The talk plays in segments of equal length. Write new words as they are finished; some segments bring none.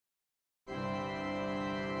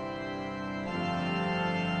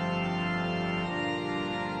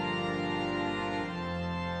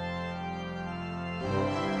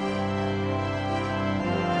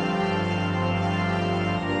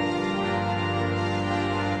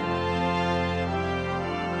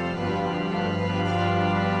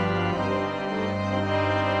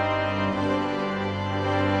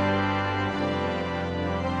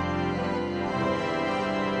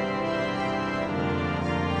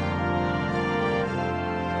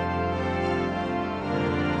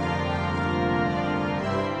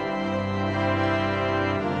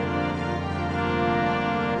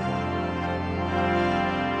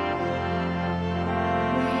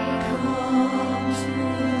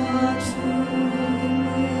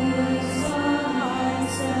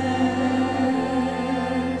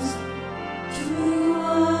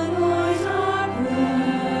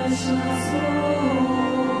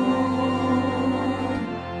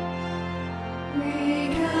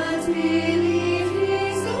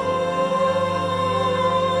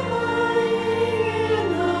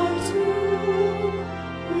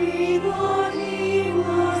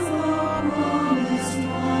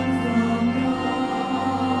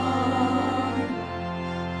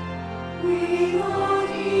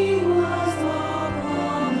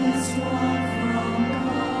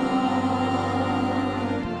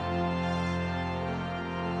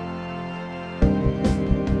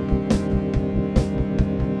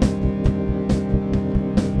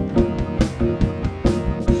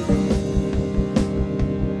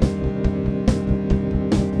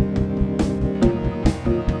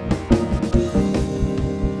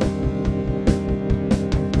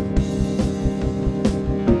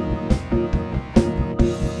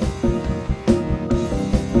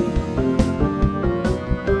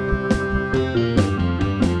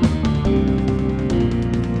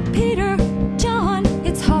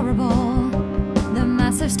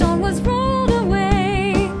stone was rolled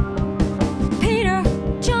away. Peter,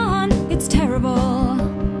 John, it's terrible.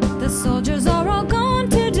 The soldiers are all gone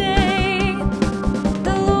today.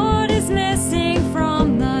 The Lord is missing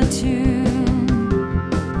from the tomb.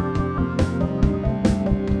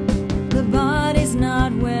 The body's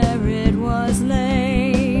not where it was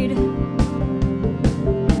laid.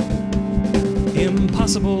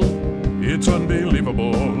 Impossible, It's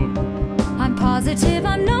unbelievable. I'm positive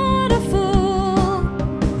I'm not a fool.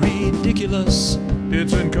 ridiculous,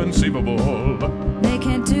 It's inconceivable. They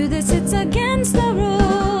can't do this, it's against the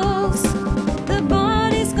rules. The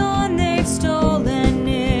body's gone, they've stolen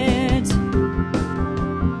it.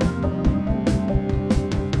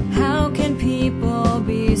 How can people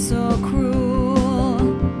be so cruel?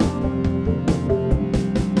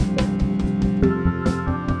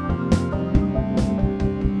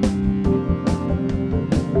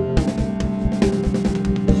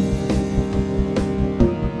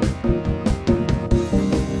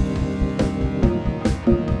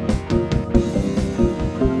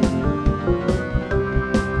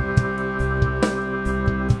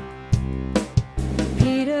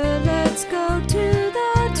 Peter, let's go to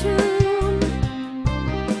the tomb.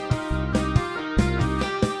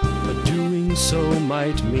 but doing so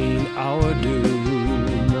might mean our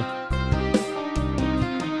doom.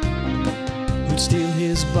 Who'd steal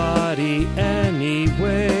his body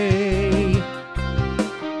anyway?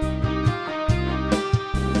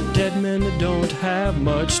 Dead men don't have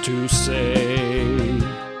much to say.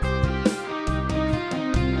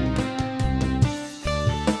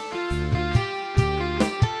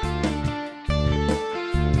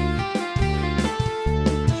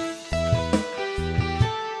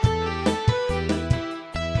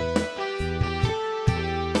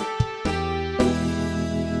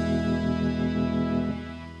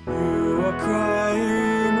 You are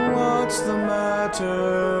crying, what's the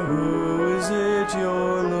matter? Who is it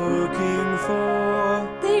you're looking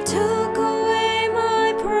for? They took away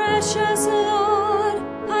my precious Lord.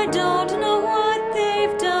 I don't know what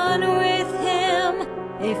they've done with him.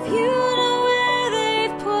 If you know where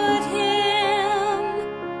they've put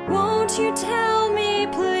him, won't you tell me,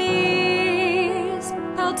 please?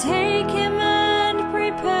 I'll take him and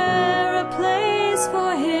prepare a place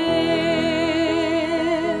for him.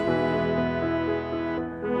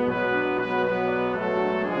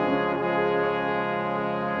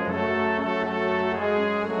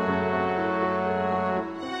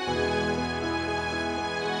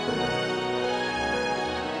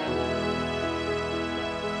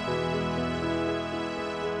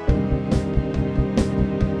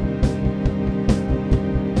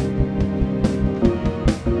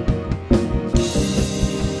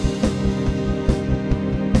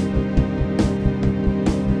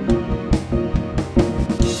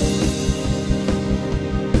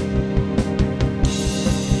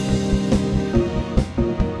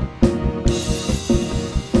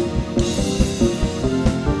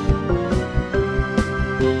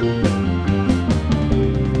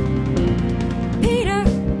 Peter,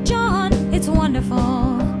 John, it's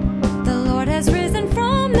wonderful. The Lord has risen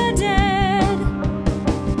from the dead.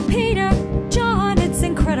 Peter, John, it's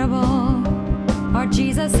incredible. Our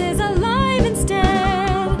Jesus is alive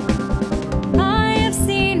instead. I have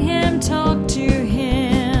seen him, talk to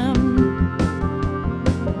him.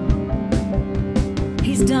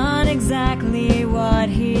 He's done exactly what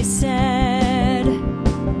he said.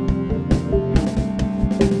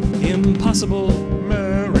 Impossible,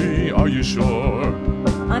 Mary, are you sure?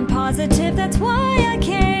 I'm positive that's why I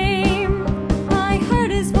came. I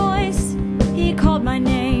heard his voice, he called my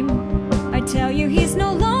name. I tell you he's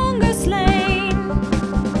no longer slain.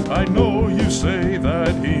 I know you say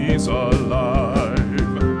that he's alive.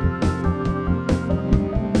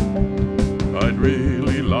 I'd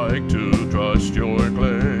really like to trust your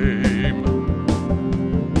claim.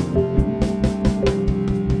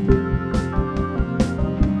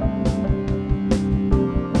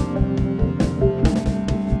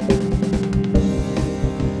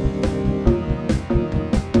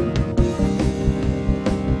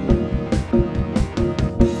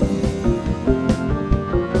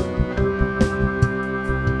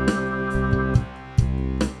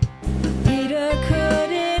 Peter,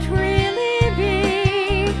 could it really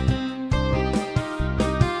be?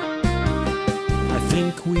 I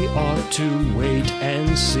think we ought to wait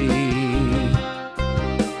and see.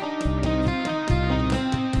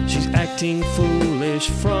 She's acting foolish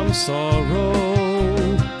from sorrow.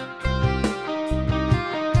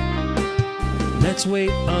 Let's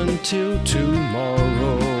wait until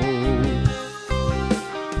tomorrow.